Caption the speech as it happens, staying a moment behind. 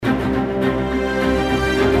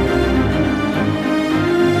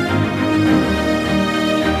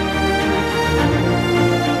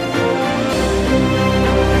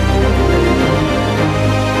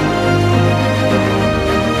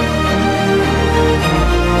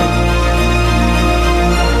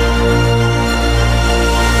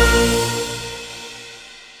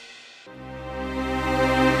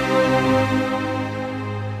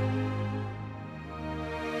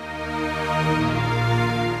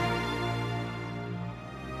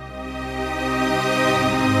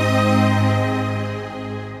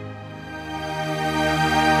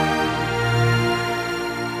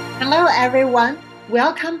everyone.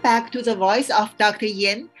 Welcome back to the Voice of Dr.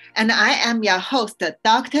 Yan, and I am your host,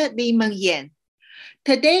 Dr. Li-Meng Yan.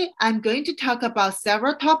 Today, I'm going to talk about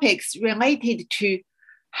several topics related to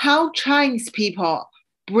how Chinese people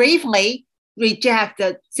bravely reject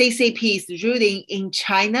the CCP's ruling in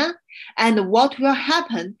China and what will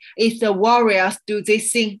happen if the warriors do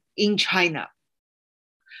this thing in China.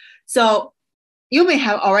 So you may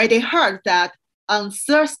have already heard that on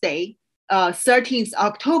Thursday, 13th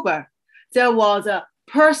October, there was a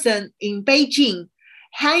person in Beijing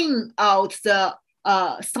hanging out the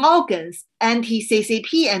slogans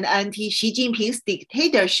anti-CCP and anti-Xi Jinping's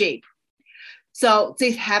dictatorship. So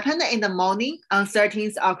this happened in the morning on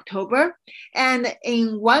 13th October, and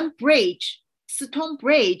in one bridge, stone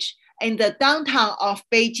bridge in the downtown of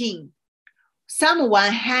Beijing,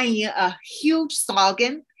 someone hanging a huge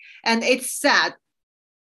slogan, and it said,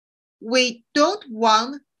 "We don't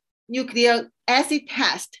want nuclear acid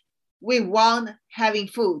test. We want having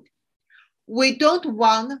food. We don't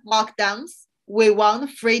want lockdowns. We want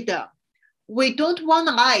freedom. We don't want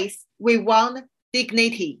lies. We want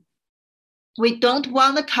dignity. We don't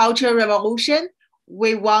want a cultural revolution.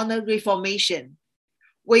 We want a reformation.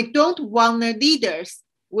 We don't want leaders.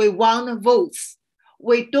 We want votes.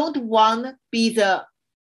 We don't want to be the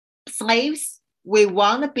slaves. We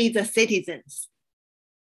want to be the citizens."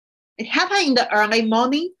 It happened in the early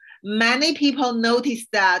morning. Many people noticed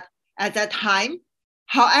that at that time.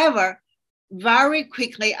 However, very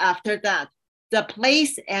quickly after that, the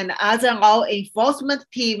police and other law enforcement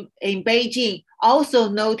team in Beijing also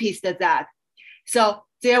noticed that. So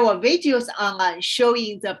there were videos online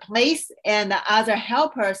showing the police and the other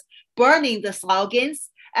helpers burning the slogans.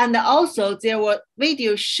 And also there were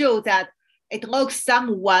videos show that it looks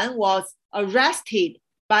someone was arrested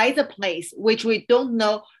by the police, which we don't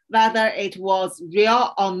know whether it was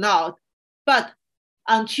real or not. But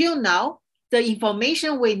until now, the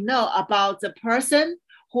information we know about the person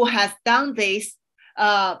who has done this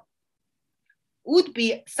would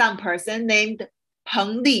be some person named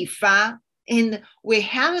Peng and we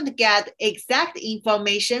haven't got exact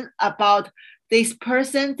information about this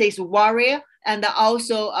person, this warrior, and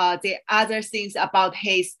also the other things about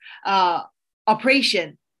his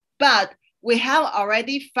operation. But we have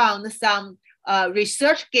already found some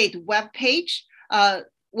ResearchGate webpage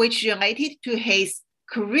which related to his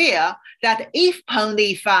career, that if Peng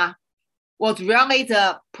was really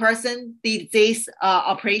the person did this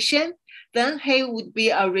operation, then he would be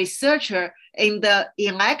a researcher in the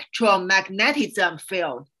electromagnetism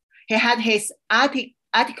field. He had his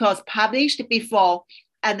articles published before,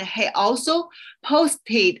 and he also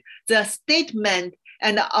posted the statement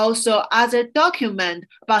and also other document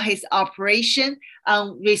about his operation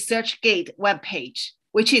on ResearchGate webpage,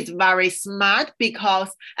 which is very smart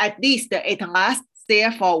because at least it lasts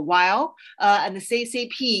there for a while, and the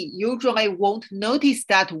CCP usually won't notice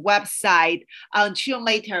that website until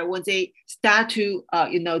later when they start to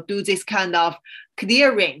do this kind of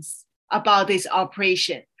clearance about this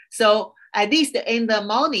operation. So at least in the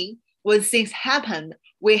morning when things happen,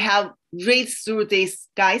 we have read through this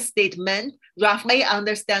guy's statement, roughly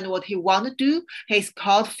understand what he want to do. He's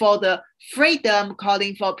called for the freedom,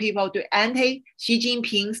 calling for people to anti-Xi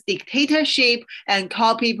Jinping's dictatorship and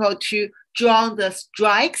call people to join the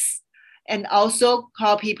strikes, and also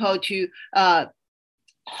call people to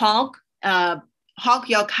honk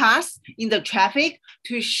your cars in the traffic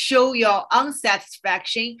to show your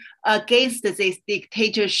unsatisfaction against this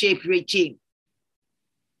dictatorship regime.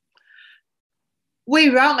 We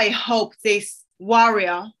really hope this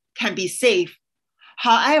warrior can be safe.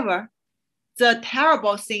 However, the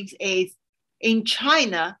terrible thing is in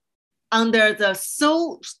China, under the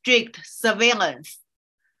so strict surveillance,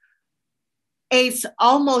 it's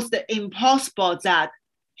almost impossible that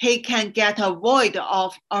he can get avoid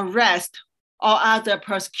of arrest or other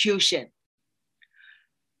persecution.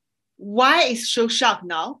 Why is so shocked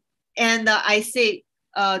now? And I see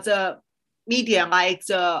the media like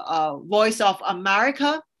the Voice of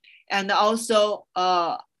America and also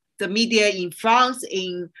the media in France,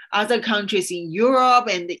 in other countries in Europe,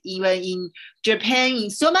 and even in Japan, in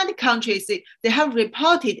so many countries, they have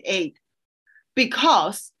reported it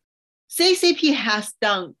because CCP has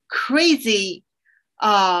done crazy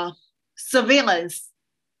surveillance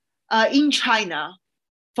in China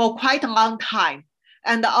for quite a long time.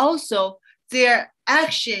 And also their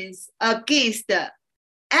actions against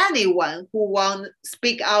anyone who want to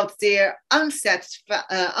speak out their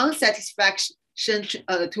unsatisfaction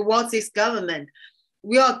towards this government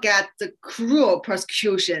will get the cruel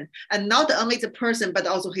persecution. And not only the person, but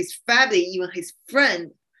also his family, even his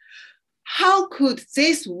friend. How could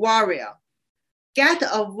this warrior get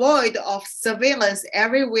a void of surveillance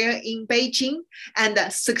everywhere in Beijing and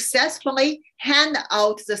successfully hand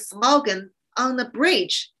out the slogan on the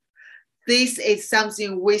bridge. This is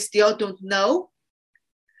something we still don't know.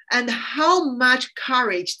 And how much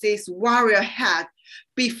courage this warrior had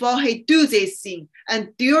before he do this thing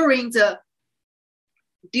and during the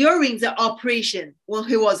operation when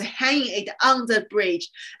he was hanging it on the bridge,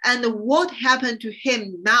 and what happened to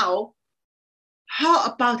him now? How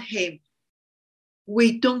about him?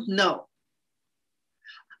 We don't know.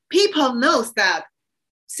 People knows that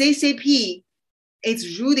CCP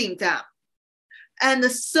is ruling them, and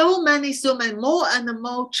so many more and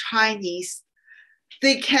more Chinese,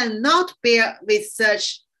 they cannot bear with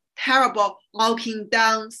such terrible locking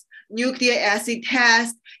downs, nuclear acid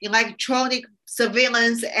tests, electronic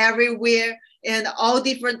surveillance everywhere, and all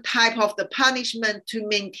different type of the punishment to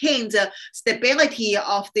maintain the stability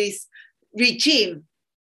of this regime.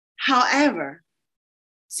 However,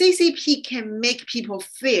 CCP can make people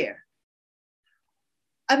fear.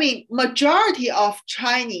 I mean, majority of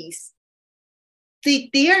Chinese, they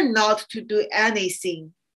dare not to do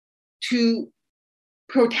anything to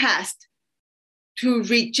protest, to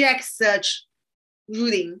reject such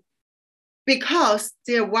ruling, because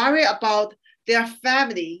they're worried about their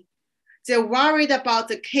family. They're worried about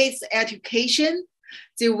the kids' education.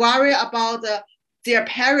 They're worried about their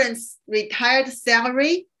parents' retired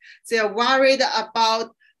salary. They're worried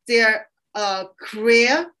about their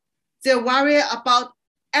career. They're worried about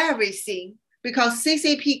everything because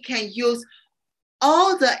CCP can use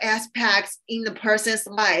all the aspects in the person's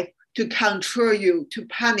life to control you, to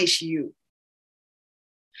punish you.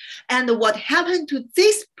 And what happened to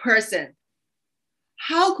this person?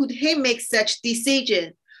 How could he make such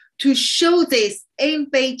decision to show this in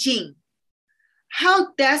Beijing?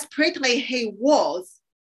 How desperately he was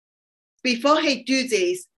before he do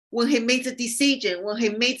this, when he made the decision, when he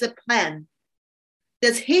made the plan.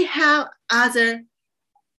 Does he have other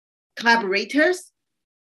collaborators?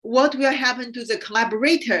 What will happen to the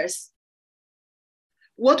collaborators?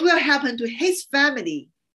 What will happen to his family?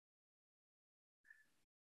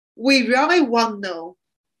 We really won't know,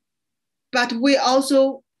 but we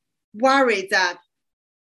also worry that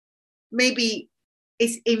maybe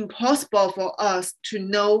it's impossible for us to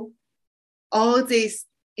know all this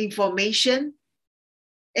information.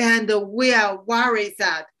 And we are worried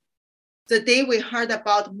that the day we heard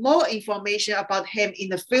about more information about him in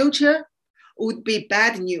the future would be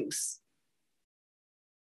bad news.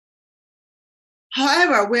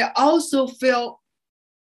 However, we also feel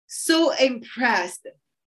so impressed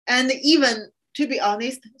and even, to be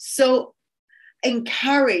honest, so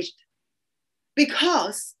encouraged,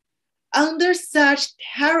 because under such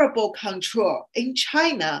terrible control in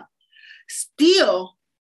China, still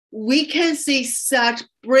we can see such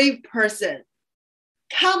brave person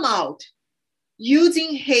come out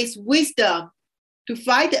using his wisdom to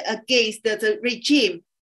fight against the regime,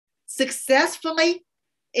 successfully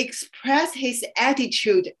express his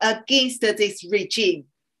attitude against this regime,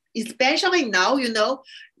 especially now,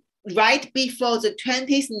 right before the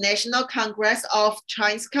 20th National Congress of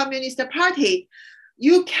Chinese Communist Party.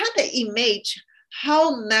 You can't imagine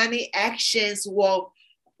how many actions were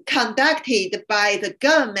conducted by the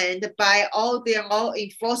government, by all their law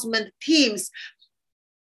enforcement teams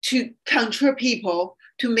to control people,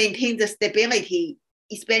 to maintain the stability,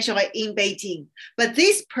 especially in Beijing. But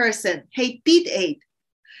this person, he did it.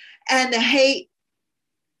 And he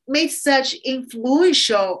made such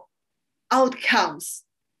influential outcomes.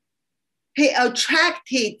 He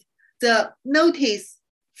attracted the notice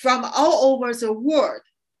from all over the world.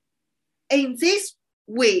 In this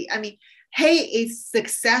way, he is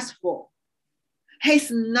successful. He's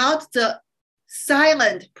not the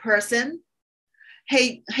silent person.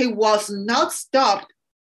 He was not stopped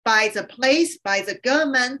by the police, by the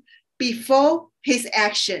government before his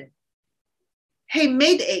action. He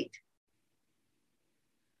made it.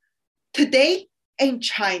 Today in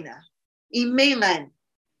China, in mainland,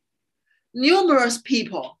 numerous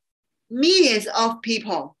people, millions of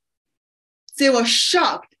people, they were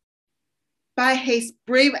shocked by his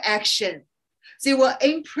brave action. They were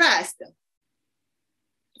impressed.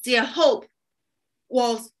 Their hope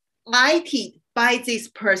was lighted by this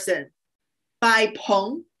person, by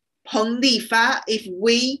Peng Lifa. If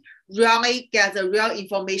we really get the real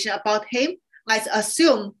information about him, let's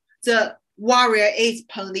assume the warrior is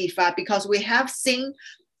Peng Lifa, because we have seen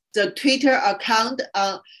the Twitter account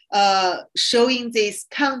showing these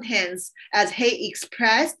contents as he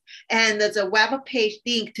expressed, and the web page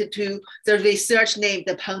linked to the research named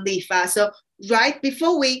Peng Lifa. So right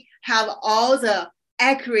before we have all the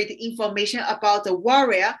accurate information about the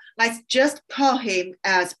warrior, let's just call him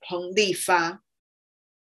as Peng Lifa.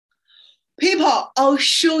 People all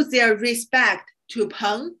show their respect to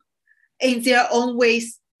Peng in their own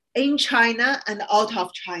ways in China and out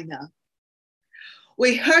of China.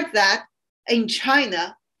 We heard that in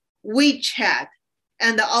China, WeChat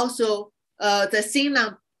and also the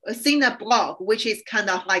Sina blog, which is kind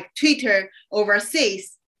of like Twitter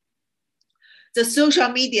overseas, the social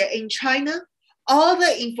media in China, all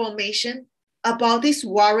the information about this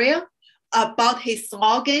warrior, about his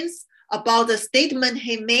slogans, about the statement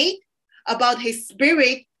he made, about his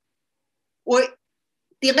spirit, were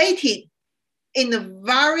deleted in a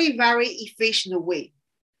very, very efficient way.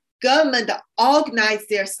 Government organized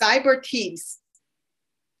their cyber teams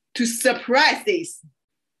to suppress this.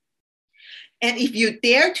 And if you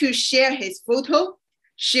dare to share his photo,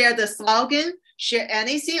 share the slogan, share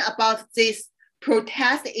anything about this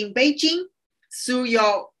protest in Beijing through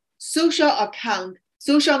your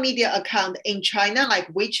social media account in China,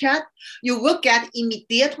 like WeChat, you will get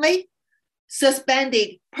immediately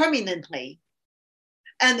suspended permanently.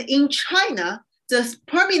 And in China, the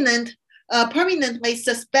permanently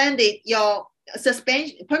suspended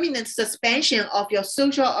permanent suspension of your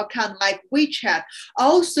social account like WeChat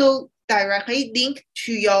also directly linked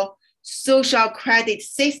to your social credit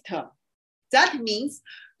system. That means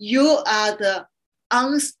you are the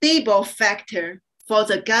unstable factor for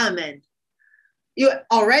the government. You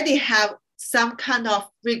already have some kind of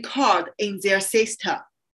record in their system.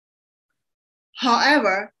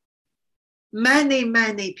 However,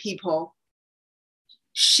 many people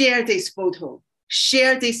share this photo,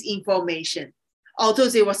 share this information, although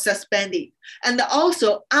they were suspended. And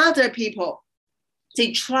also other people,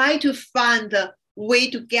 they try to find a way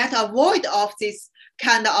to get avoid of this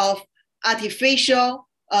kind of artificial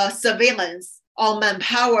surveillance or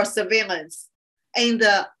manpower surveillance in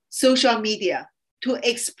the social media to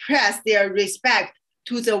express their respect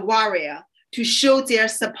to the warrior, to show their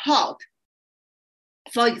support.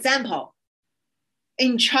 For example,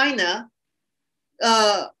 in China,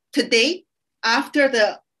 today, after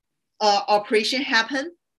the operation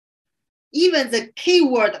happened, even the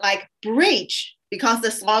keyword like bridge, because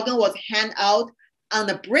the slogan was hand out on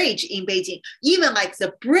the bridge in Beijing, even like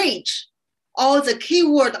the bridge, all the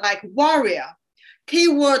keyword like warrior,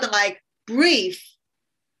 keyword like brave,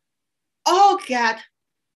 all get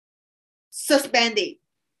suspended.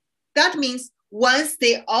 That means once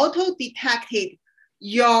they auto-detected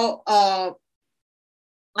your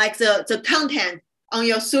like the content on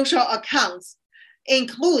your social accounts,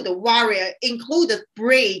 include warrior, include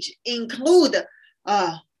bridge, include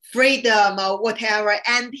freedom or whatever,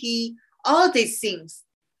 anti, all these things,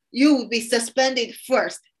 you will be suspended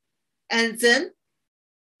first. And then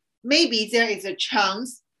maybe there is a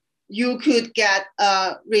chance you could get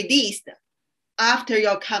released after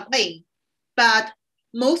your complaint. But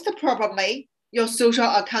most probably, your social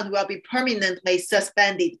account will be permanently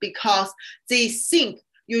suspended because they think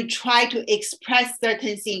you try to express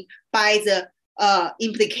certain things by the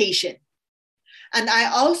implication. And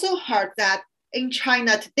I also heard that in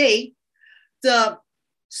China today, the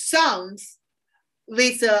songs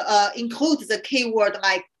with include the keyword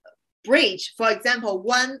like bridge. For example,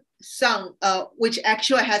 one song which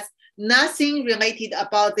actually has nothing related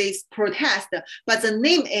about this protest, but the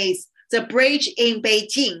name is "The Bridge in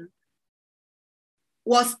Beijing,"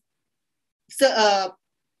 was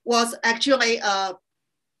actually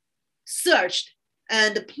searched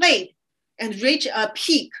and played and reached a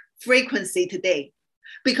peak frequency today,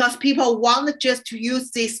 because people want just to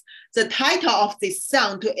use the title of this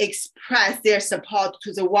song to express their support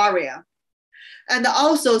to the warrior. And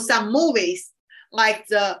also some movies, like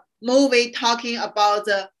the movie talking about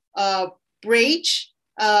the bridge,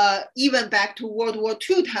 even back to World War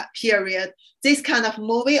II period, this kind of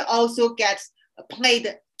movie also gets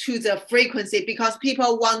played to the frequency because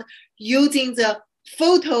people want using the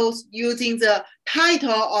photos, using the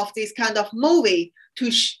title of this kind of movie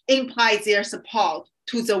to imply their support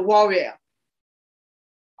to the warrior.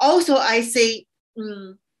 Also, I say,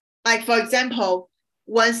 like for example,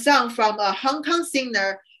 one song from a Hong Kong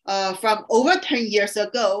singer from over 10 years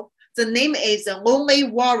ago, the name is "Lonely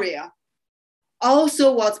Warrior,"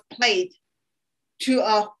 also was played to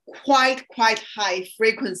a quite high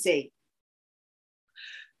frequency.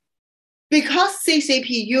 Because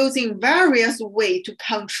CCP using various ways to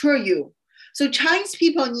control you, so Chinese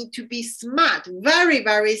people need to be smart,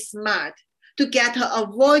 very smart, to get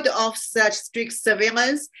avoid of such strict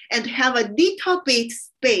surveillance and have a little bit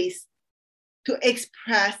space to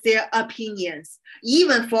express their opinions,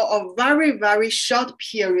 even for a very short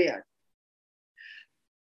period.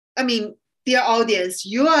 I mean, dear audience,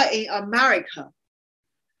 you are in America.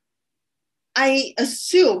 I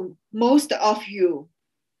assume most of you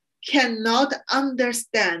cannot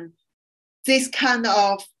understand this kind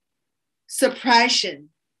of suppression.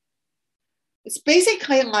 It's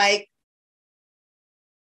basically like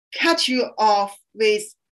cut you off with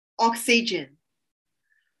oxygen.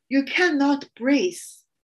 You cannot breathe.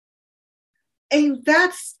 In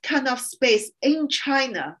that kind of space in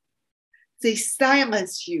China, they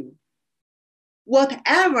silence you.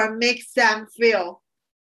 Whatever makes them feel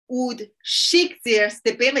would shake their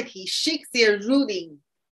stability, shake their ruling.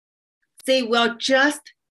 They will just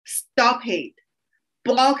stop it,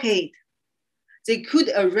 block it. They could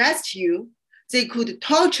arrest you, they could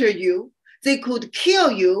torture you, they could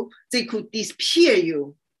kill you, they could disappear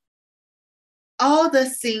you. All the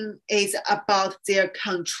thing is about their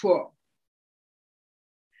control.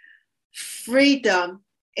 Freedom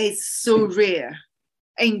is so rare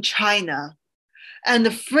in China,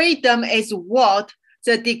 and freedom is what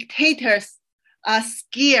the dictators are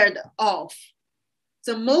scared of.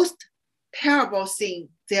 The most terrible thing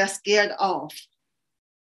they are scared of.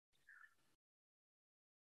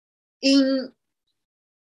 In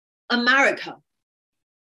America,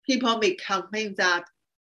 people may complain that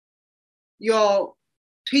your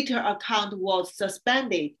Twitter account was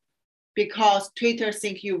suspended because Twitter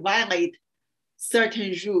thinks you violate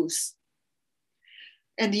certain rules.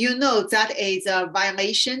 And you know that is a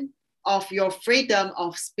violation of your freedom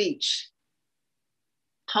of speech.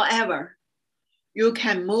 However, you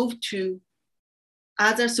can move to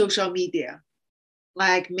other social media,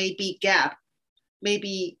 like maybe Gap,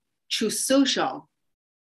 maybe Truth Social,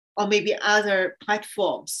 or maybe other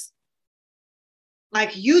platforms.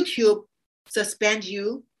 Like YouTube suspend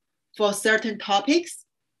you for certain topics,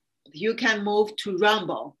 you can move to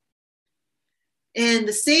Rumble. And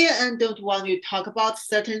CNN don't want you to talk about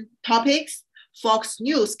certain topics, Fox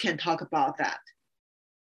News can talk about that.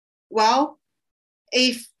 Well,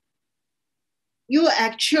 if you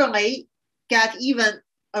actually get even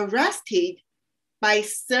arrested by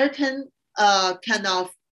certain kind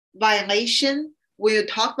of violation, when you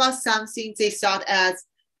talk about something they thought as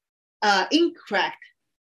incorrect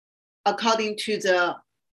according to the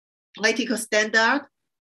political standard,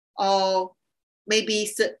 or maybe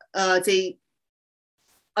they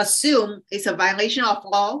assume it's a violation of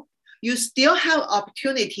law, you still have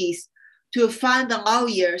opportunities to find the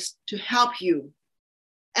lawyers to help you.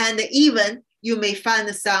 And even you may find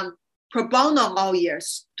some pro bono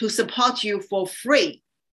lawyers to support you for free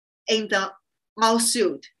in the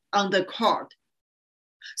lawsuit on the court.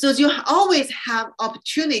 So you always have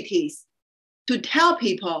opportunities to tell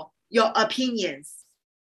people your opinions.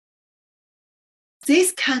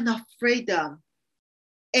 This kind of freedom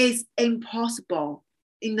is impossible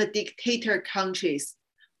in the dictator countries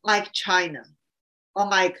like China or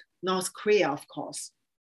like North Korea, of course.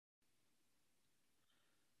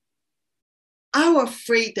 Our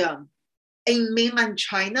freedom in mainland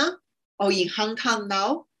China or in Hong Kong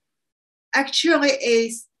now actually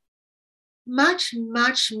is much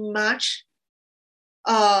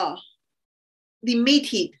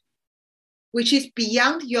limited, which is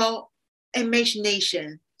beyond your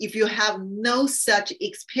imagination if you have no such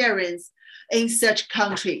experience in such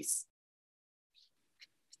countries.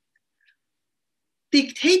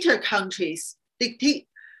 Dictator countries, the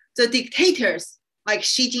dictators like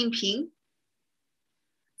Xi Jinping,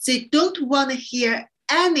 they don't want to hear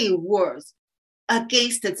any words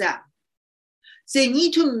against them. They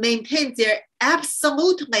need to maintain their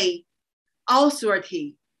absolutely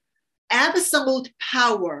authority, absolute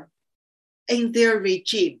power in their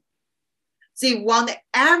regime. They want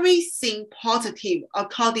everything positive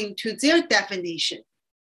according to their definition.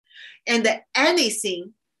 And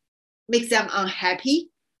anything makes them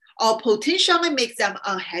unhappy or potentially makes them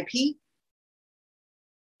unhappy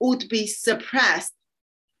would be suppressed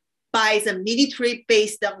by the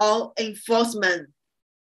military-based law enforcement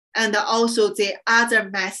and also the other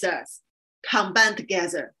methods combined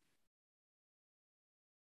together.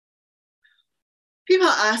 People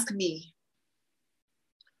ask me,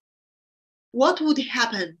 what would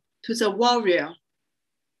happen to the warrior?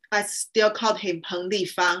 I still call him Peng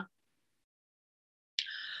Lifang.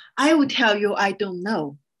 I will tell you, I don't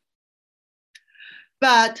know.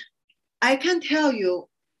 But I can tell you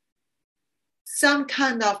some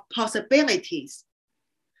kind of possibilities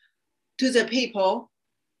to the people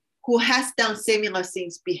who has done similar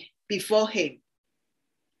things before him.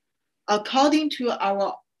 According to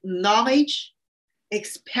our knowledge,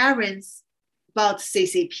 experience about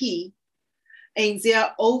CCP, in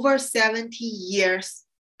their over 70 years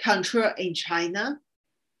control in China,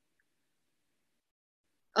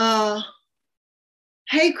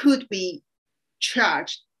 he could be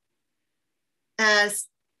charged as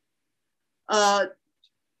a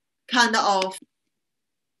kind of,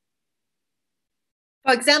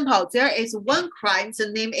 for example, there is one crime, the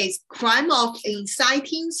name is crime of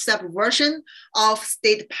inciting subversion of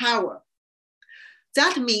state power.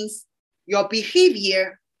 That means your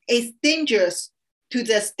behavior is dangerous to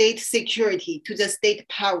the state security, to the state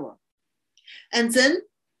power. And then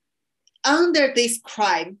under this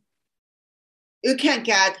crime, you can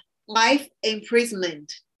get life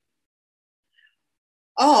imprisonment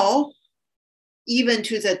or even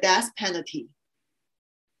to the death penalty.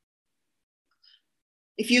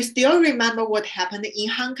 If you still remember what happened in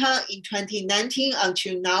Hong Kong in 2019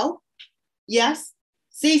 until now, yes,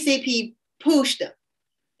 CCP pushed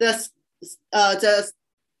the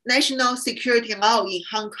national security law in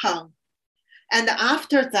Hong Kong. And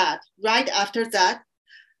after that, right after that,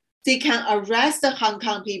 they can arrest the Hong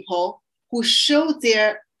Kong people who show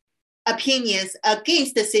their opinions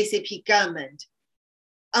against the CCP government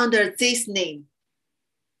under this name.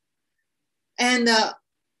 And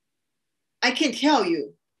I can tell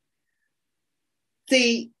you,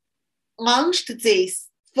 they launched this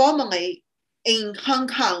formally in Hong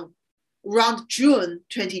Kong around June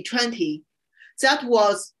 2020. That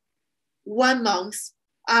was 1 month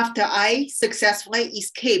after I successfully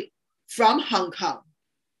escaped from Hong Kong.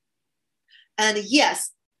 And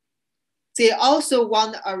yes, they also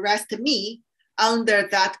want to arrest me under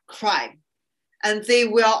that crime. And they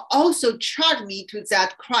will also charge me to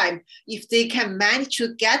that crime if they can manage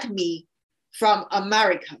to get me from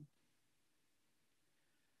America.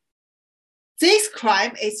 This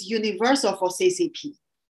crime is universal for CCP.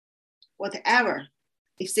 Whatever,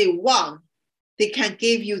 if they want, they can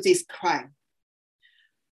give you this crime.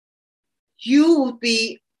 You would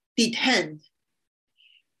be detained.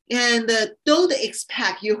 And don't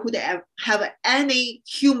expect you could have any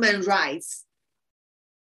human rights.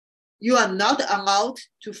 You are not allowed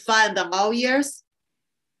to find the lawyers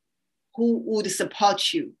who would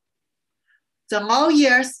support you. The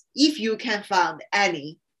lawyers, if you can find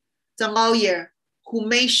any, the lawyer who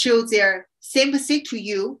may show their sympathy to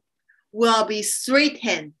you will be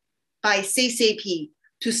threatened by CCP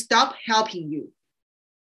to stop helping you.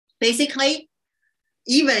 Basically,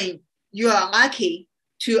 even you are lucky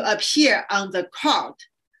to appear on the court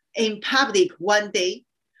in public one day,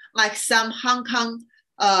 like some Hong Kong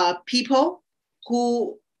people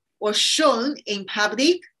who were shown in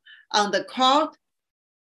public on the court,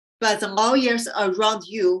 but the lawyers around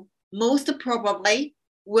you most probably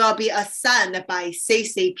will be assigned by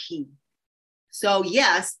CCP. So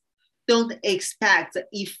yes, don't expect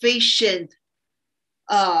efficient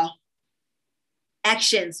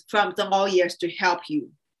actions from the lawyers to help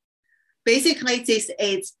you. Basically, this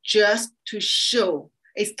is just to show,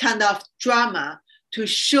 it's kind of drama to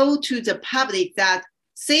show to the public that,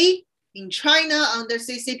 see, in China, under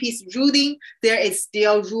CCP's ruling, there is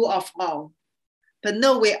still rule of law. But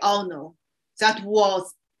no, we all know that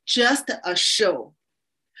was just a show.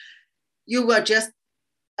 You will just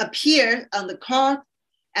appear on the court,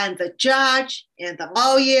 and the judge and the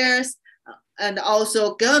lawyers and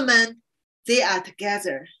also government, they are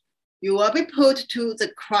together. You will be put to the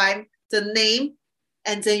crime, the name,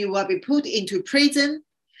 and then you will be put into prison.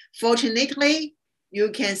 Fortunately,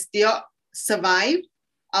 you can still survive.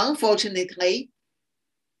 Unfortunately,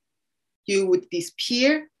 you would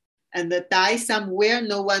disappear and die somewhere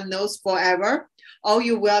no one knows forever, or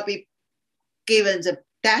you will be given the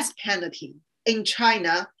death penalty. In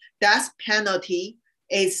China, death penalty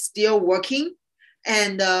is still working,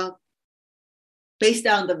 and based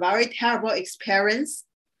on the very terrible experience,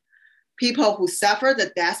 people who suffer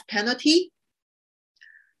the death penalty,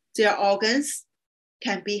 their organs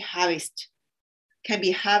can be harvested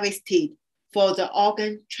for the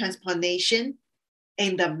organ transplantation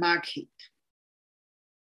in the market.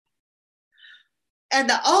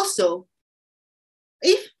 And also,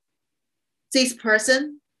 if this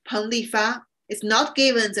person, Peng Lifa, is not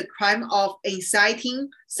given the crime of inciting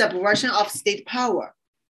subversion of state power,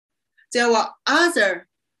 there were other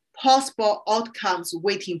possible outcomes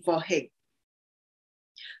waiting for him.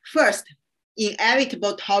 First,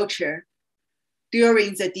 inevitable torture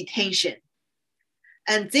during the detention.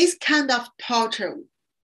 And this kind of torture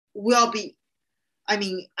will be,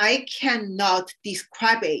 I cannot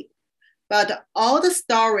describe it, but all the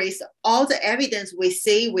stories, all the evidence we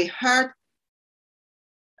see, we heard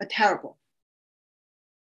are terrible.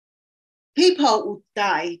 People would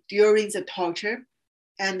die during the torture,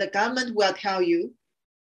 and the government will tell you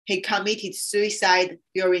he committed suicide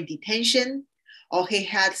during detention, or he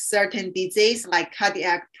had certain disease like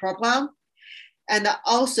cardiac problem, and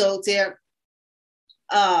also their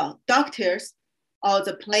doctors or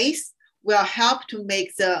the place will help to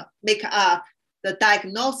make up the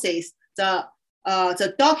diagnosis, the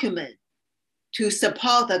document to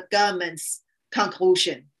support the government's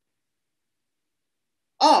conclusion.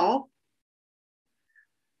 Or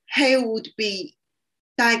he would be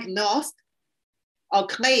diagnosed or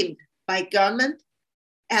claimed by government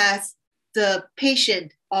as the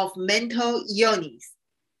patient of mental illness.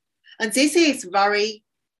 And this is very,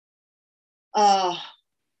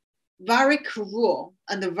 very cruel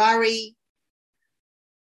and very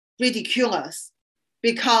ridiculous,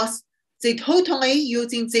 because they totally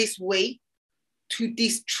using this way to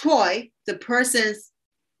destroy the person's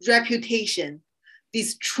reputation,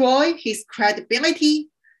 destroy his credibility,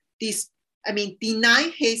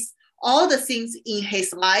 deny his all the things in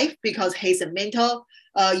his life, because he's a mental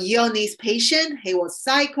illness patient. He was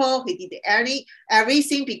psycho. He did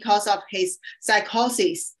everything because of his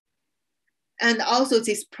psychosis. And also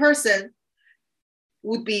this person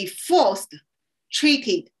would be forced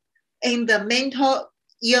treated in the mental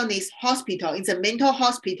illness hospital, in the mental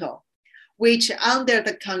hospital, which under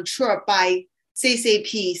the control by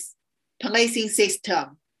CCP's policing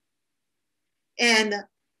system. And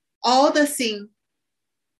all the things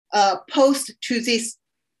posed to this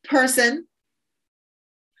person,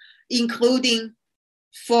 including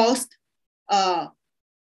forced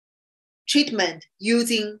treatment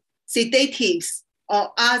using sedatives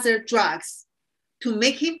or other drugs to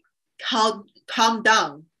make him calm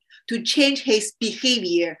down, to change his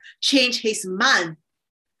behavior, change his mind,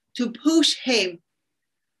 to push him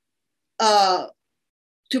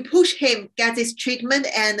get this treatment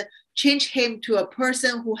and change him to a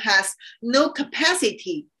person who has no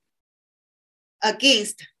capacity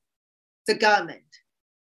against the government.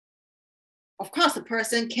 Of course, the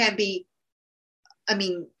person can be,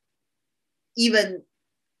 even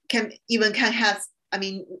can have,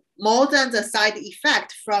 more than the side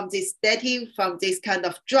effect from this sedative, from this kind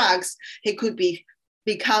of drugs. He could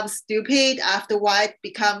become stupid afterward,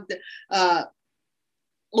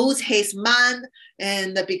 lose his mind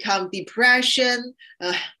and become depression.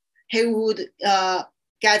 He would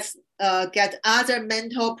get other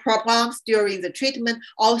mental problems during the treatment.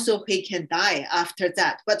 Also, he can die after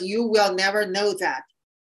that, but you will never know that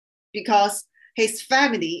because his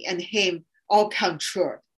family and him are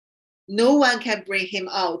controlled. No one can bring him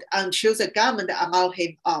out until the government allow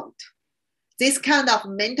him out. This kind of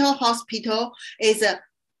mental hospital is a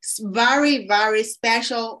very, very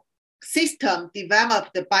special system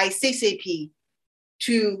developed by CCP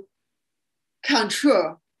to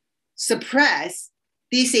control, suppress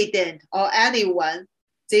dissident or anyone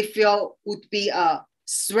they feel would be a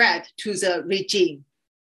threat to the regime.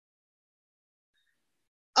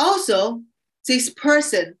 Also, this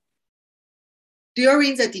person,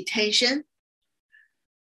 during the detention,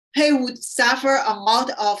 he would suffer a lot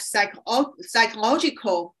of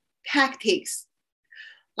psychological tactics.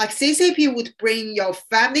 Like CCP would bring your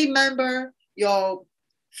family member, your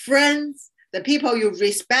friends, the people you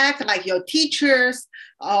respect, like your teachers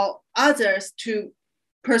or others, to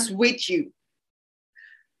persuade you.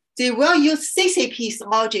 They will use CCP's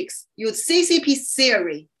logics, use CCP's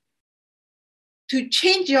theory to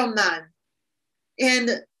change your mind.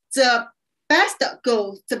 And the best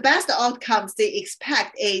goals, the best outcomes they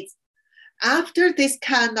expect is after this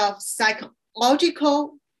kind of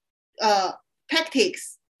psychological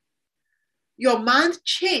tactics, your mind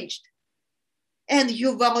changed and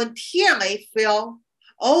you voluntarily feel,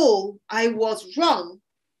 oh, I was wrong.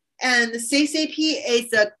 And CCP is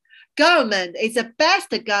the government, is the best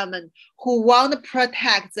government who want to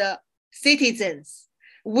protect the citizens.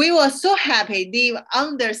 We were so happy to live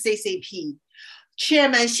under CCP.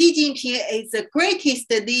 Chairman Xi Jinping is the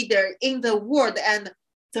greatest leader in the world and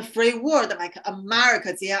the free world, like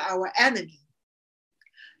America, they are our enemy.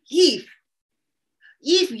 If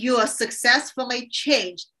you are successfully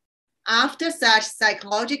changed after such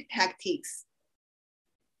psychological tactics,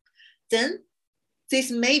 then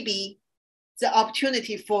this may be the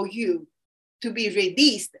opportunity for you to be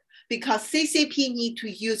released, because CCP need to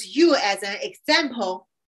use you as an example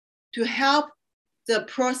to help the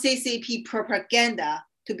pro-CCP propaganda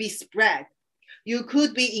to be spread. You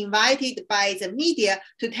could be invited by the media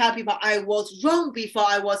to tell people, I was wrong before,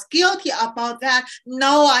 I was guilty about that.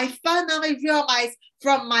 Now I finally realized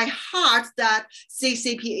from my heart that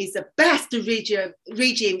CCP is the best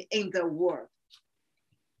regime in the world.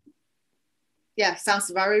 Yeah, sounds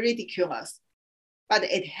very ridiculous, but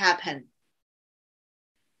it happened.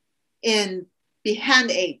 And behind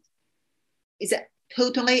it is a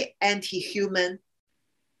totally anti-human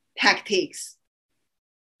tactics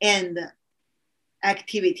and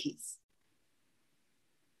activities.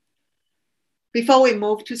 Before we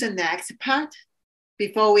move to the next part,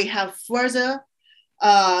 before we have further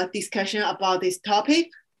discussion about this topic,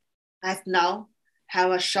 let's now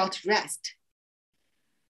have a short rest.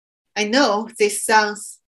 I know this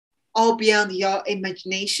sounds all beyond your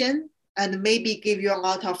imagination and maybe give you a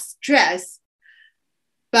lot of stress,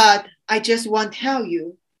 but I just want to tell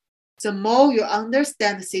you, the more you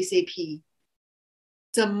understand CCP,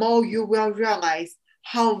 the more you will realize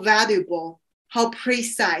how valuable, how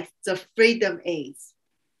precise the freedom is.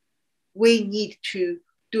 We need to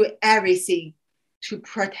do everything to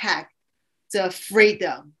protect the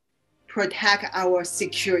freedom, protect our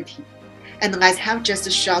security. And let's have just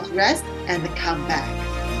a short rest and come back.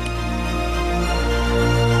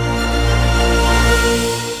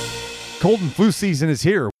 Cold and flu season is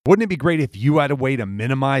here. Wouldn't it be great if you had a way to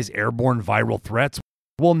minimize airborne viral threats?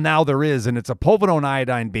 Well, now there is, and it's a povidone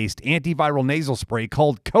iodine-based antiviral nasal spray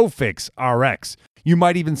called Cofix RX. You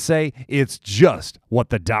might even say it's just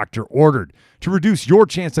what the doctor ordered. To reduce your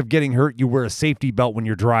chance of getting hurt, you wear a safety belt when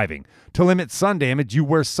you're driving. To limit sun damage, you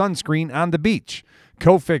wear sunscreen on the beach.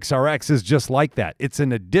 Cofix RX is just like that. It's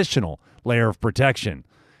an additional layer of protection.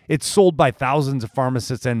 It's sold by thousands of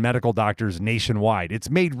pharmacists and medical doctors nationwide. It's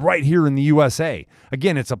made right here in the USA.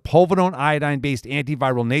 Again, it's a povidone iodine-based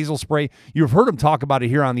antiviral nasal spray. You've heard them talk about it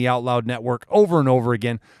here on the Out Loud Network over and over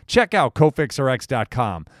again. Check out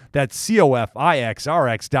cofixrx.com. That's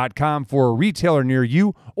COFIXRX.com for a retailer near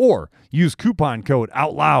you, or use coupon code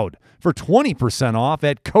OUTLOUD for 20% off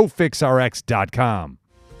at cofixrx.com.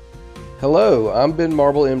 Hello, I'm Ben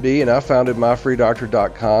Marble, MD, and I founded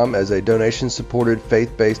MyFreeDoctor.com as a donation-supported,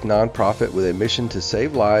 faith-based nonprofit with a mission to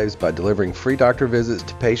save lives by delivering free doctor visits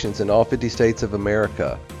to patients in all 50 states of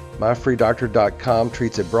America. MyFreeDoctor.com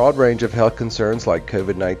treats a broad range of health concerns like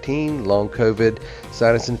COVID-19, long COVID,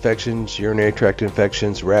 sinus infections, urinary tract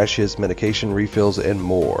infections, rashes, medication refills, and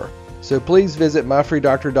more. So please visit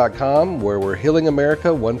MyFreeDoctor.com, where we're healing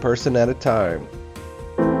America one person at a time.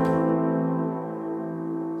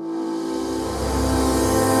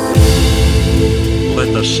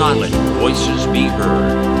 Let the silent voices be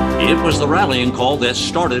heard. It was the rallying call that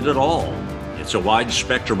started it all. It's a wide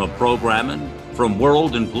spectrum of programming, from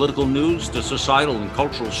world and political news to societal and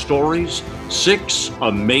cultural stories. 6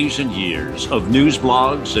 amazing years of news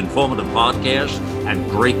blogs, informative podcasts, and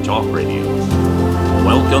great talk radio.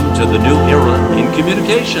 Welcome to the new era in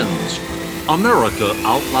communications. America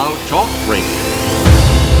Out Loud Talk Radio.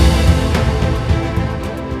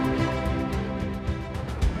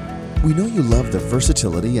 We know you love the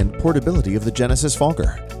versatility and portability of the Genesis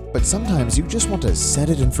Fogger, but sometimes you just want to set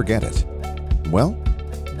it and forget it. Well,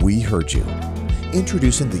 we heard you.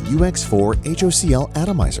 Introducing the UX4 HOCL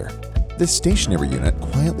Atomizer. This stationary unit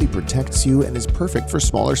quietly protects you and is perfect for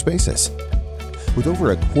smaller spaces. With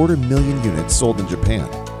over 250,000 units sold in Japan,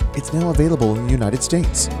 it's now available in the United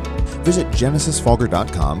States. Visit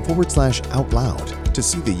genesisfogger.com/outloud to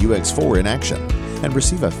see the UX4 in action and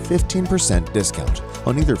receive a 15% discount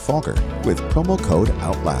on either Fogger with promo code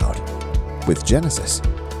OUTLOUD. With Genesis,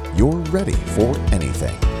 you're ready for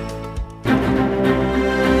anything.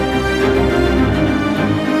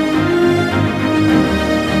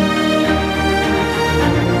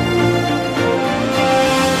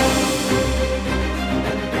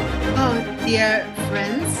 Dear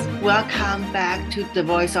friends, welcome back to the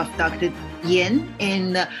Voice of Dr. Yan,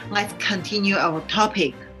 and let's continue our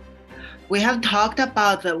topic. We have talked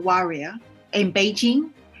about the warrior in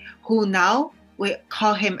Beijing, who now we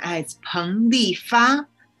call him as Peng Li-Fa,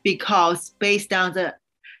 because based on the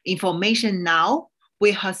information now,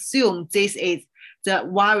 we assume this is the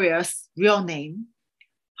warrior's real name.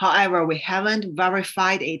 However, we haven't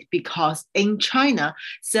verified it because in China,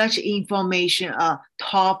 such information are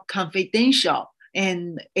top confidential,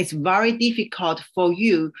 and it's very difficult for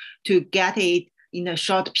you to get it in a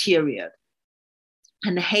short period.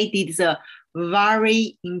 And he did the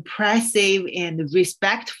very impressive and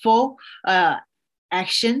respectful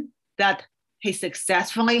action that he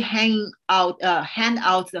successfully hand out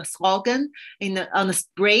the slogan on the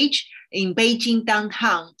bridge in Beijing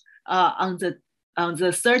downtown on the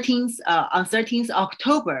 13th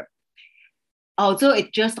October. Although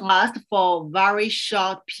it just lasts for a very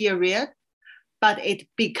short period, but it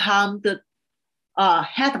became the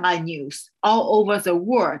headline news all over the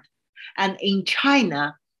world. And in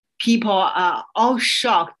China, people are all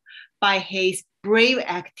shocked by his brave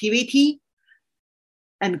activity,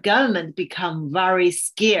 and government become very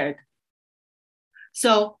scared.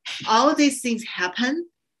 So all these things happen,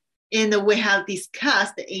 and we have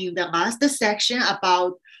discussed in the last section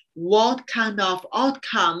about what kind of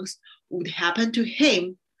outcomes would happen to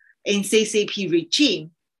him in CCP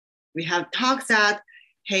regime. We have talked that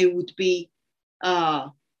he would be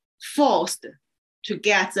forced to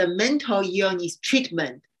get the mental illness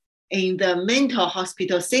treatment in the mental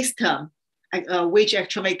hospital system, which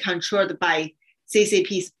actually controlled by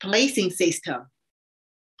CCP's policing system.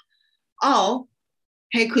 Or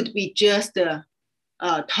he could be just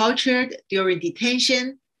tortured during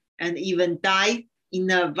detention and even die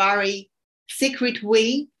in a very secret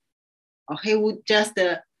way, or he would just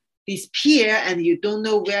disappear and you don't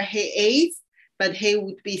know where he is, but he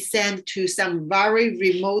would be sent to some very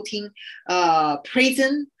remote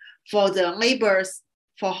prison for the labors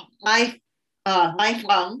for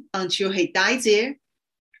lifelong until he dies there.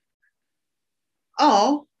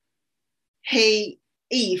 Or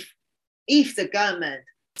if the government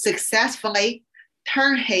successfully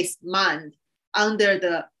turn his mind under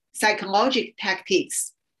the psychological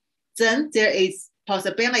tactics, then there is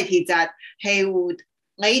possibility that he would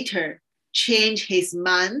later change his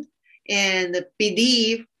mind and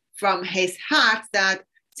believe from his heart that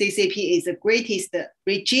CCP is the greatest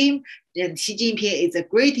regime and Xi Jinping is the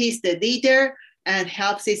greatest leader, and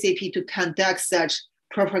help CCP to conduct such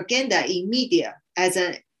propaganda in media as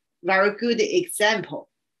a very good example.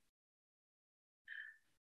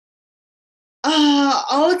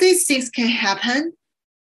 All these things can happen.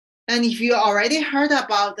 And if you already heard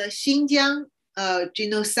about the Xinjiang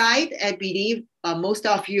genocide, I believe most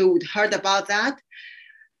of you would heard about that.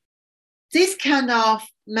 This kind of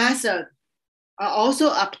method are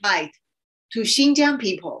also applied to Xinjiang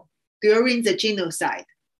people during the genocide.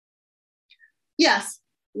 Yes,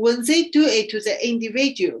 when they do it to the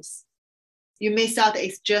individuals, you may thought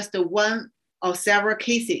it's just one or several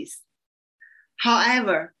cases.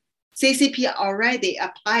 However, CCP already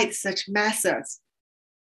applied such methods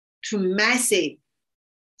to massive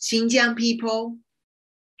Xinjiang people,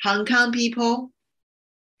 Hong Kong people,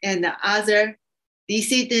 and other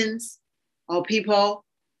dissidents or people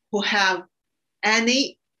who have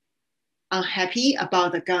anything unhappy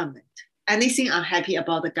about the government.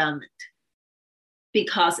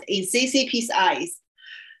 Because in CCP's eyes,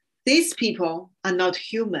 these people are not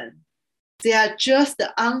human. They are just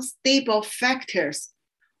unstable factors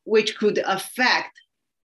which could affect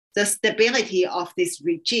the stability of this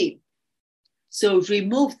regime. So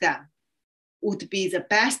remove them would be the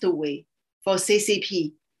best way for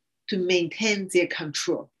CCP to maintain their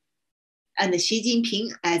control. And Xi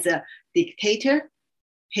Jinping, as a dictator,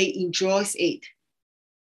 he enjoys it.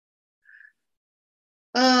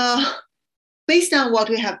 Based on what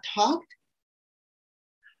we have talked,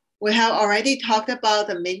 we have already talked about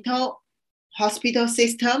the mental hospital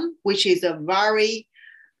system, which is a very,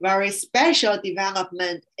 very special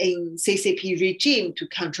development in CCP regime to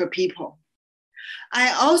control people.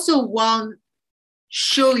 I also want to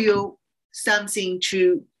show you something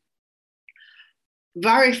to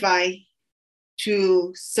verify,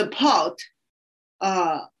 to support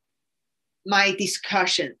my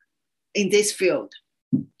discussion in this field.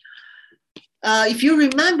 If you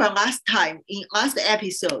remember last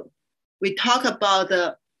episode, we talked about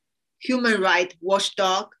the human rights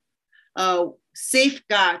watchdog,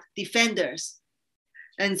 Safeguard Defenders.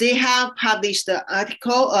 And they have published the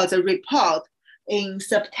article or the report in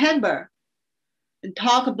September and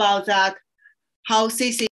talk about that, how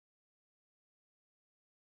CCP's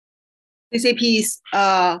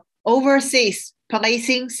overseas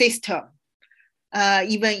policing system,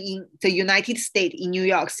 even in the United States, in New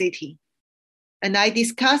York City. And I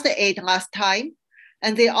discussed it last time.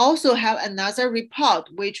 And they also have another report,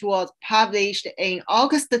 which was published in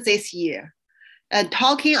August this year, and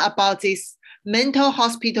talking about this mental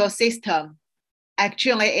hospital system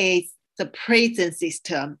actually is the prison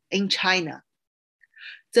system in China.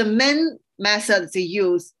 The main method they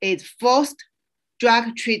use is forced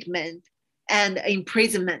drug treatment and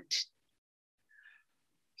imprisonment.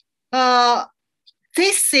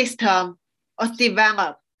 This system was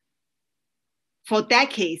developed for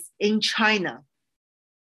decades in China.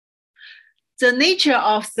 The nature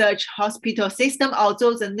of such hospital system,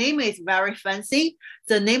 although the name is very fancy,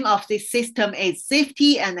 the name of this system is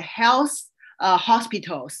Safety and Health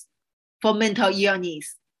Hospitals for Mental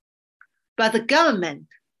Illness. But the government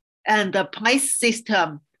and the police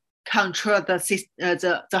system control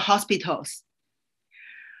the hospitals.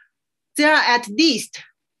 There are at least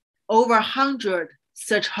over 100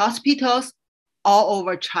 such hospitals all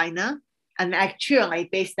over China, and actually,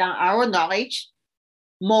 based on our knowledge,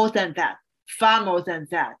 more than that, far more than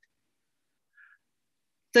that.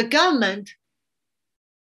 The government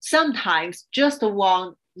sometimes just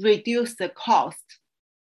want to reduce the cost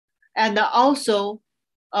and also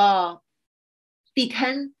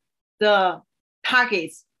detain the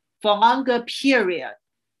targets for longer period.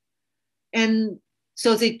 And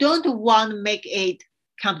So they don't want to make it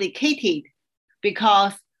complicated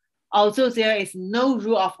because although there is no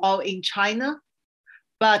rule of law in China,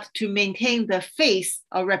 but to maintain the face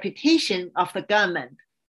or reputation of the government,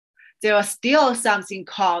 there is still something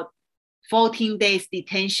called 14 days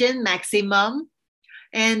detention maximum.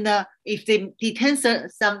 And if they detain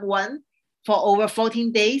someone for over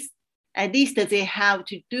 14 days, at least they have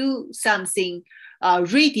to do something,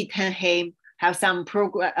 re-detain him, have some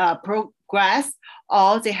progress,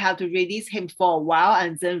 or they have to release him for a while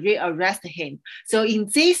and then re-arrest him. So in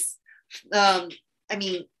this,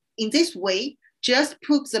 in this way, just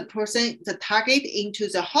put the target into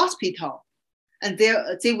the hospital, and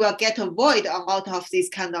they will avoid a lot of these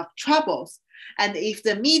kind of troubles. And if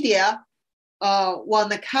the media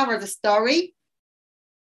want to cover the story,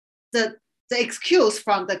 the excuse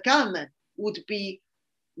from the government would be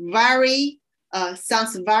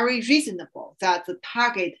sounds very reasonable, that the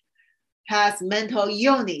target has mental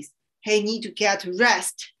illness, he need to get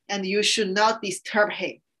rest, and you should not disturb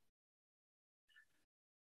him.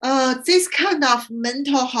 This kind of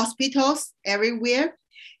mental hospitals everywhere,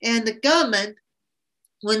 and the government,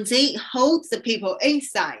 when they hold the people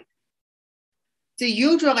inside, they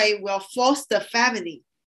usually will force the family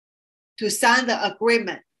to sign the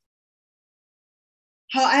agreement.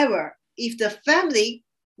 However, if the family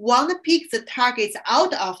want to pick the targets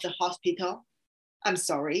out of the hospital, I'm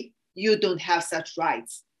sorry, you don't have such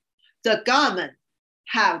rights. The government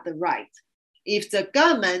have the right. If the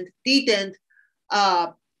government didn't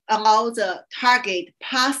allow the target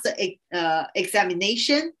pass the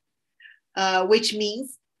examination, which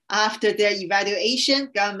means after their evaluation,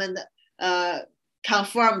 government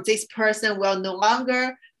confirm this person will no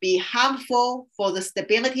longer be harmful for the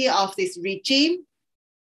stability of this regime.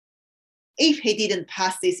 If he didn't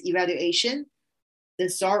pass this evaluation, then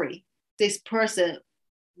sorry, this person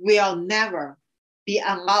will never be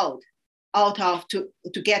allowed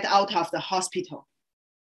to get out of the hospital.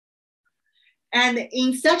 And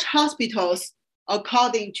in such hospitals,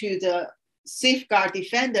 according to the Safeguard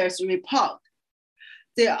Defenders report,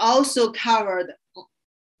 they also covered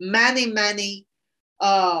many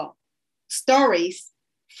stories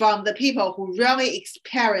from the people who really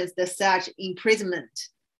experienced such imprisonment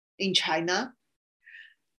in China.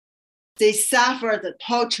 They suffered the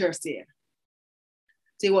torture there.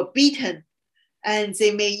 They were beaten, and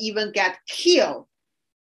they may even get killed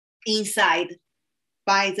inside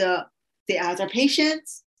by the other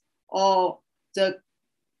patients or the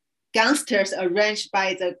gangsters arranged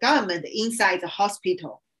by the government inside the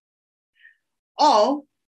hospital. Or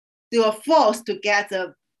they were forced to get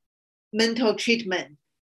the mental treatment,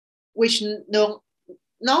 which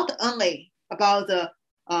not only about the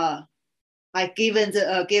given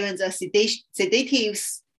the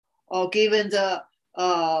sedatives, or given the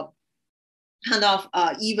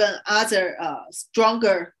even other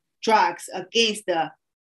stronger drugs against the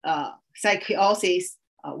psychosis,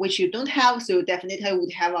 which you don't have, so definitely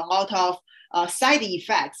would have a lot of side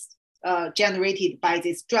effects generated by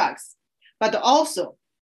these drugs. But also,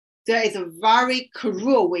 there is a very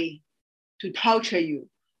cruel way to torture you,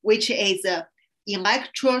 which is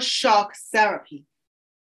electroshock therapy.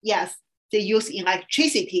 Yes, they use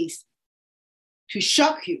electricity to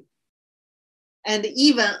shock you, and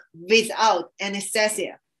even without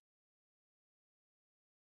anesthesia.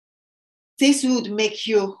 This would make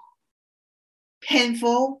you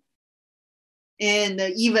painful and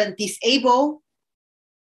even disabled.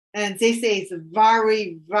 And this is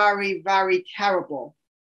very terrible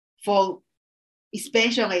for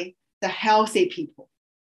especially the healthy people.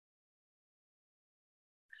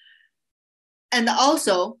 And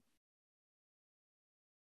also,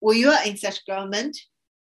 when you are in such government,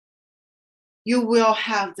 you will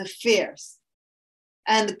have the fears.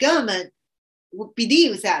 And the government would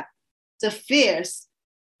believe that the fears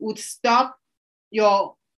would stop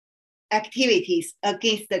your activities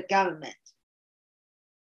against the government.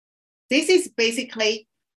 This is basically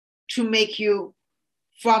to make you,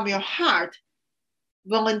 from your heart,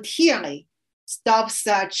 voluntarily stop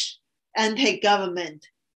such anti-government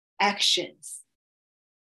actions.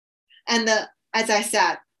 And as I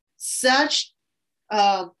said, such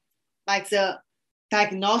like the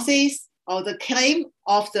diagnosis or the claim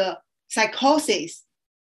of the psychosis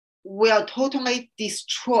will totally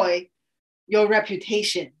destroy your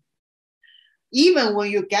reputation. Even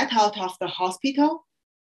when you get out of the hospital,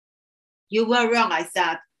 you will realize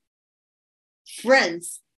that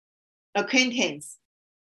friends, acquaintances,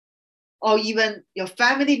 or even your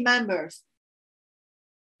family members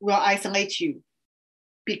will isolate you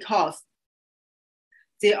because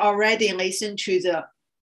they already listen to the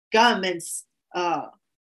government's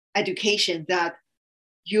education that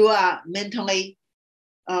you are mentally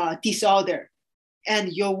disordered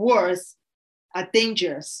and your words are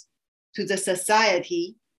dangerous to the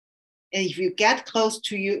society. And if you get close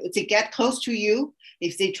to you, if they get close to you,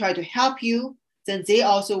 if they try to help you, then they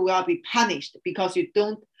also will be punished because you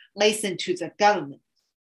don't listen to the government.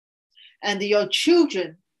 And your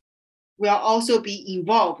children will also be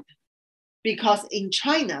involved because in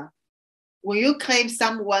China, when you claim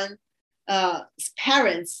someone's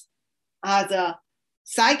parents are the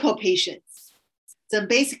psycho patients, then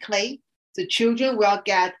basically the children will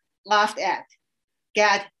get laughed at,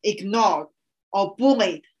 get ignored or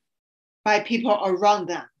bullied by people around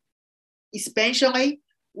them, especially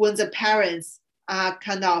when the parents are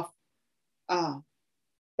kind of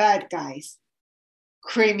bad guys,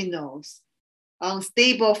 criminals,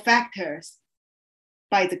 unstable factors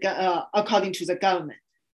by the according to the government.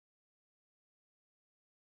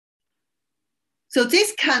 So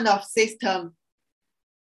this kind of system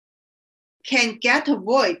can get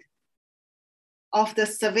avoid of the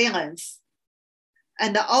surveillance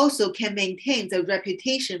and also can maintain the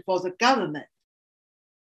reputation for the government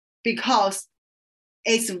because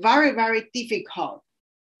it's very, very difficult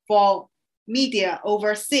for media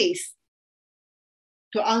overseas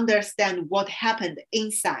to understand what happened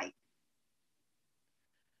inside.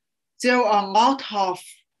 There are a lot of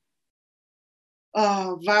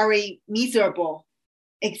very miserable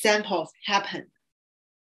examples happen.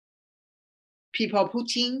 People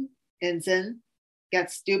put in and then get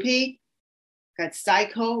stupid, get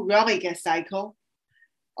psycho, really get psycho,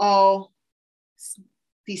 or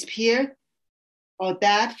disappeared, or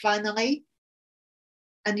dead finally,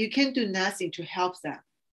 and you can do nothing to help them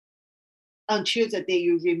until the day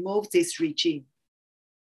you remove this regime.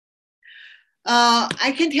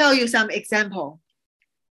 I can tell you some example.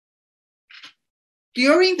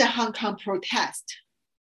 During the Hong Kong protest,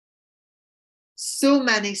 so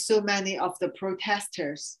many of the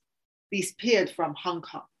protesters disappeared from Hong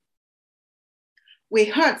Kong. We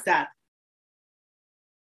heard that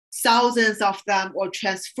thousands of them were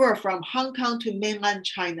transferred from Hong Kong to mainland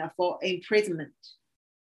China for imprisonment.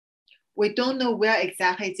 We don't know where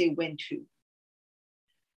exactly they went to.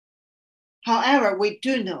 However, we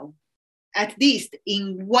do know, at least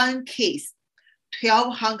in one case,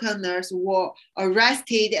 12 Hong Kongers were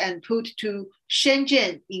arrested and put to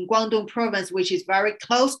Shenzhen in Guangdong province, which is very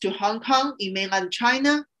close to Hong Kong in mainland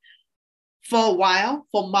China, for a while,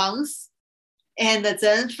 for months. And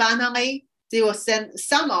then finally, they were sent,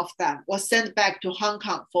 some of them were sent back to Hong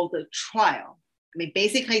Kong for the trial. I mean,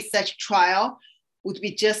 basically such trial would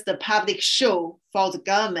be just a public show for the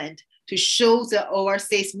government to show the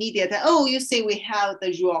overseas media that, oh, you see, we have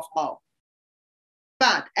the rule of law.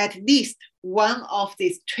 But at least one of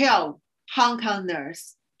these 12 Hong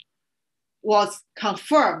Kongers was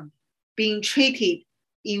confirmed being treated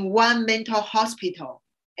in one mental hospital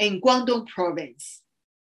in Guangdong province.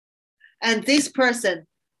 And this person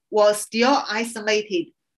was still isolated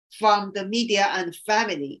from the media and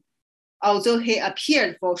family, although he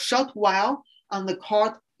appeared for a short while on the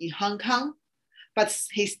court in Hong Kong, but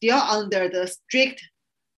he's still under the strict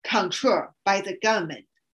control by the government.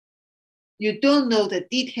 You don't know the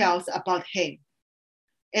details about him,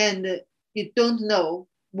 and you don't know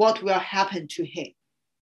what will happen to him.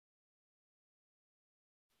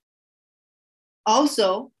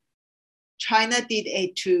 Also, China did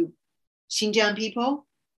it to Xinjiang people,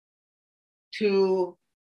 to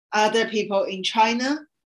other people in China,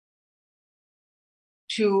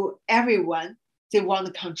 to everyone they want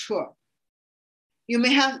to control. You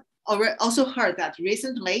may have also heard that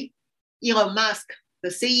recently, Elon Musk, the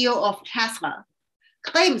CEO of Tesla,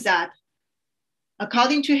 claims that,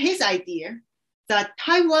 according to his idea, that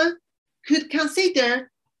Taiwan could consider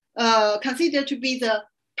to be the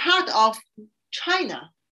part of China,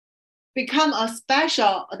 become a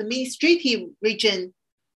special administrative region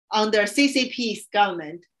under CCP's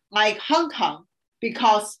government, like Hong Kong,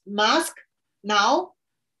 because Musk now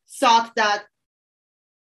thought that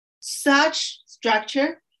such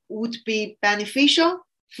structure would be beneficial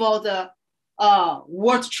for the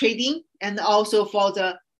world trading and also for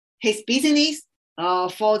his business,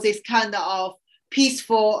 for this kind of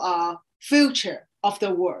peaceful future of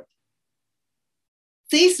the world.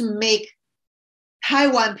 This make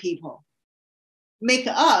Taiwan people, make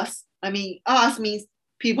us, us means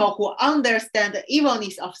people who understand the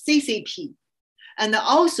evilness of CCP, and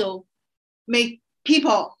also make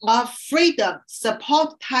people of freedom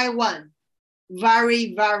support Taiwan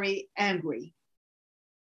very, very angry.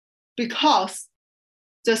 Because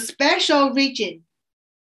the special region,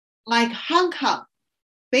 like Hong Kong,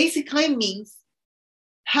 basically means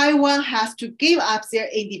Taiwan has to give up their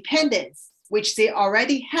independence which they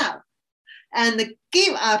already have, and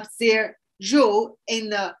give up their role in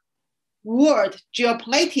the world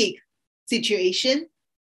geopolitical situation,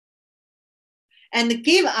 and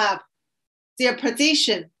give up their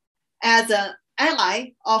position as an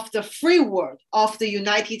ally of the free world of the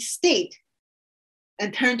United States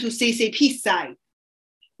and turn to CCP side.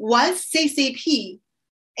 Once CCP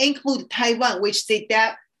include Taiwan, which they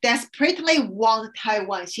desperately want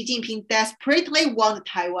Taiwan, Xi Jinping desperately want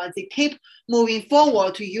Taiwan, they keep moving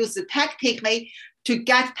forward to use the tactically to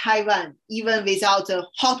get Taiwan, even without a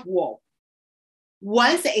hot war.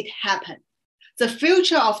 Once it happens, the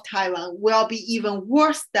future of Taiwan will be even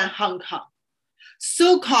worse than Hong Kong.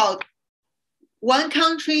 So-called one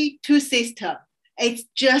country, two systems, it's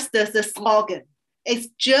just the slogan. It's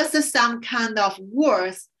just some kind of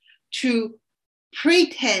words to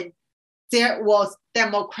pretend there was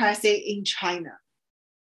democracy in China.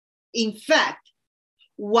 In fact,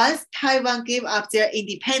 once Taiwan gave up their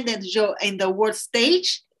independent role in the world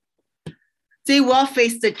stage, they will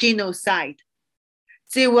face the genocide.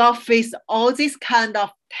 They will face all these kind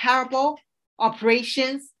of terrible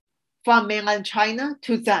operations from mainland China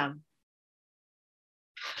to them.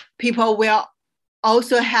 People will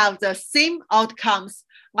also have the same outcomes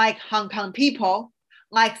like Hong Kong people,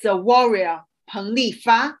 like the warrior Peng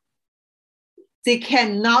Fa. They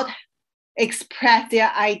cannot express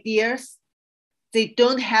their ideas. They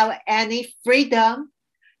don't have any freedom.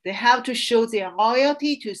 They have to show their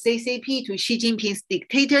loyalty to CCP, to Xi Jinping's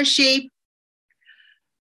dictatorship.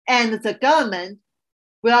 And the government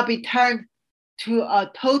will be turned to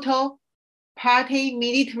a total party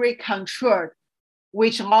military control,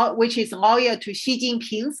 which is loyal to Xi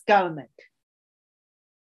Jinping's government.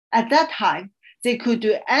 At that time, they could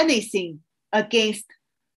do anything against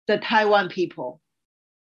the Taiwan people.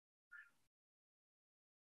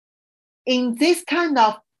 In this kind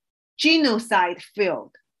of genocide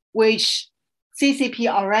field, which CCP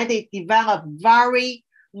already developed very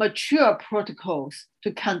mature protocols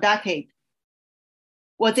to conduct it,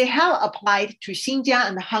 what they have applied to Xinjiang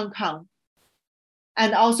and Hong Kong,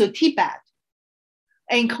 and also Tibet,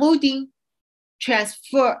 including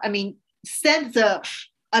send the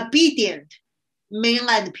obedient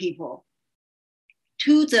mainland people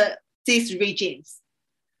to these regions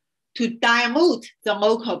to dilute the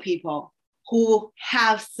local people who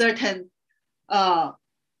have certain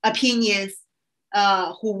opinions,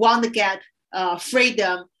 who want to get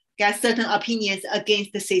freedom, get certain opinions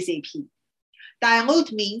against the CCP.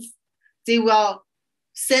 Dilute means they will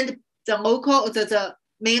send the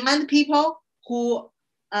mainland people who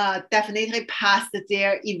definitely passed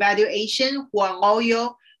their evaluation, who are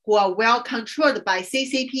loyal, who are well controlled by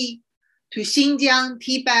CCP, to Xinjiang,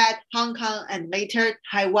 Tibet, Hong Kong, and later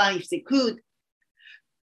Taiwan if they could,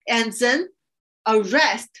 and then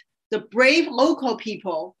arrest the brave local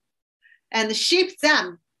people and ship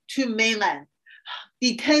them to mainland,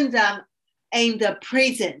 detain them in the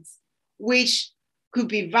prisons, which could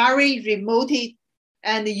be very remote,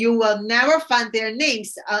 and you will never find their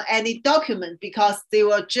names on any document because they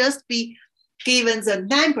will just be given the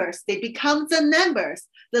numbers. They become the numbers,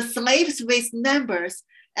 the slaves with numbers,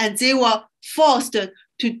 and they were forced to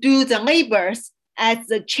do the labors as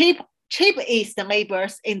the cheapest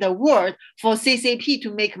labors in the world for CCP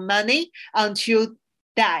to make money until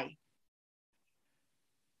die.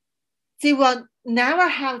 They will never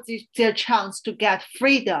have their chance to get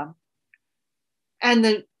freedom. And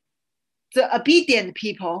the obedient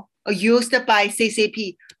people are used by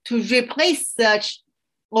CCP to replace such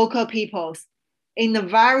local peoples in a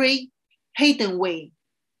very hidden way.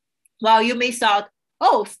 While you may thought,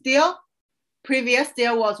 oh, still, previous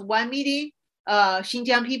there was 1 million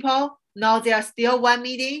Xinjiang people, now there are still 1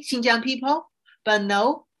 million Xinjiang people, but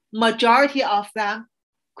no, majority of them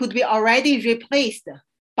could be already replaced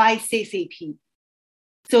by CCP.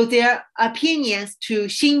 So their opinions to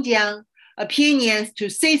Xinjiang, opinions to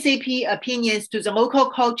CCP, opinions to the local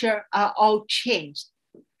culture are all changed.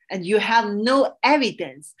 And you have no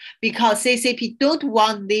evidence because CCP don't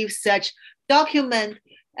want to leave such document,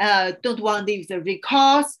 don't want to leave the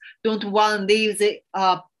records, don't want to leave the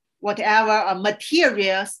whatever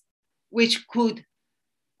materials which could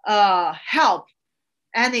help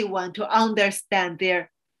anyone to understand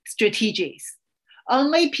their strategies.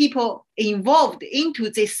 Only people involved into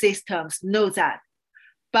these systems know that.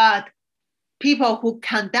 But people who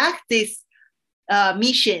conduct these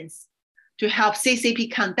missions to help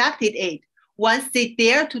CCP conducted it, once they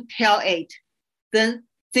dare to tell it, then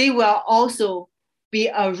they will also be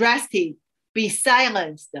arrested, be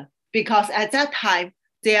silenced, because at that time,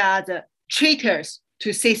 they are the traitors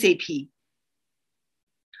to CCP.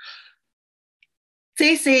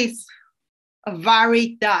 This is a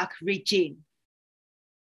very dark regime.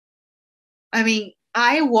 I mean,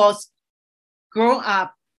 I grew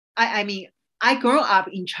up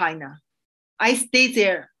in China. I stayed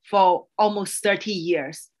there for almost 30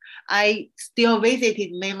 years. I still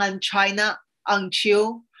visited mainland China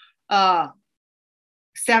until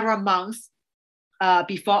several months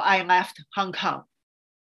before I left Hong Kong.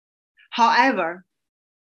 However,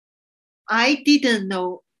 I didn't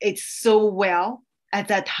know it so well at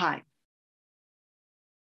that time.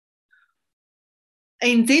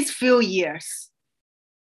 In these few years,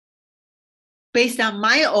 based on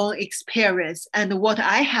my own experience and what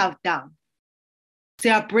I have done,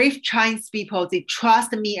 there are brave Chinese people, they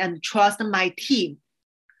trust me and trust my team.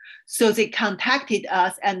 So they contacted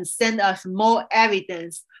us and sent us more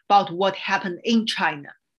evidence about what happened in China.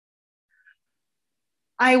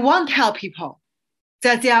 I want to tell people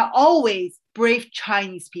that there are always brave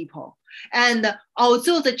Chinese people. And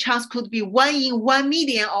although the chance could be 1 in 1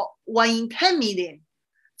 million or 1 in 10 million,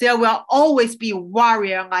 there will always be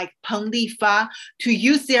warriors like Peng to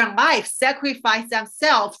use their life, sacrifice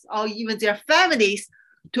themselves or even their families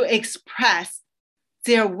to express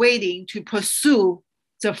their willing to pursue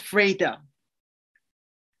the freedom.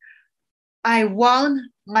 I want to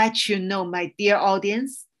let you know, my dear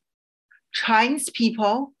audience, Chinese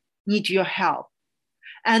people need your help.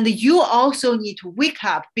 And you also need to wake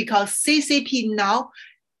up because CCP now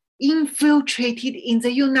infiltrated in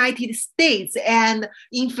the United States and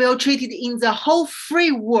infiltrated in the whole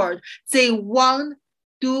free world. They want to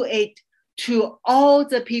do it to all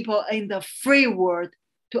the people in the free world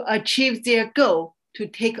to achieve their goal to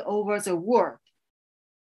take over the world.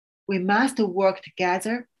 We must work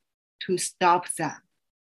together to stop them.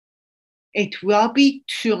 It will be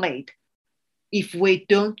too late if we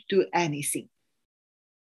don't do anything.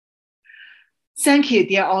 Thank you,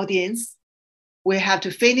 dear audience. We have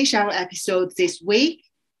to finish our episode this week,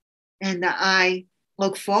 and I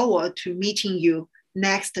look forward to meeting you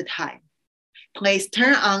next time. Please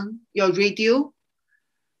turn on your radio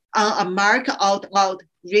on America Out Loud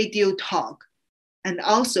Radio Talk. And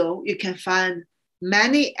also, you can find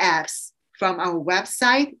many apps from our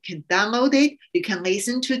website. You can download it. You can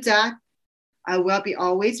listen to that. I will be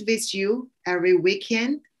always with you every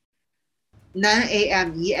weekend, 9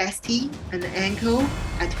 a.m. EST and Anchor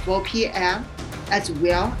at 4 p.m. as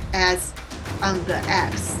well as on the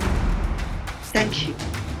apps. Thank you.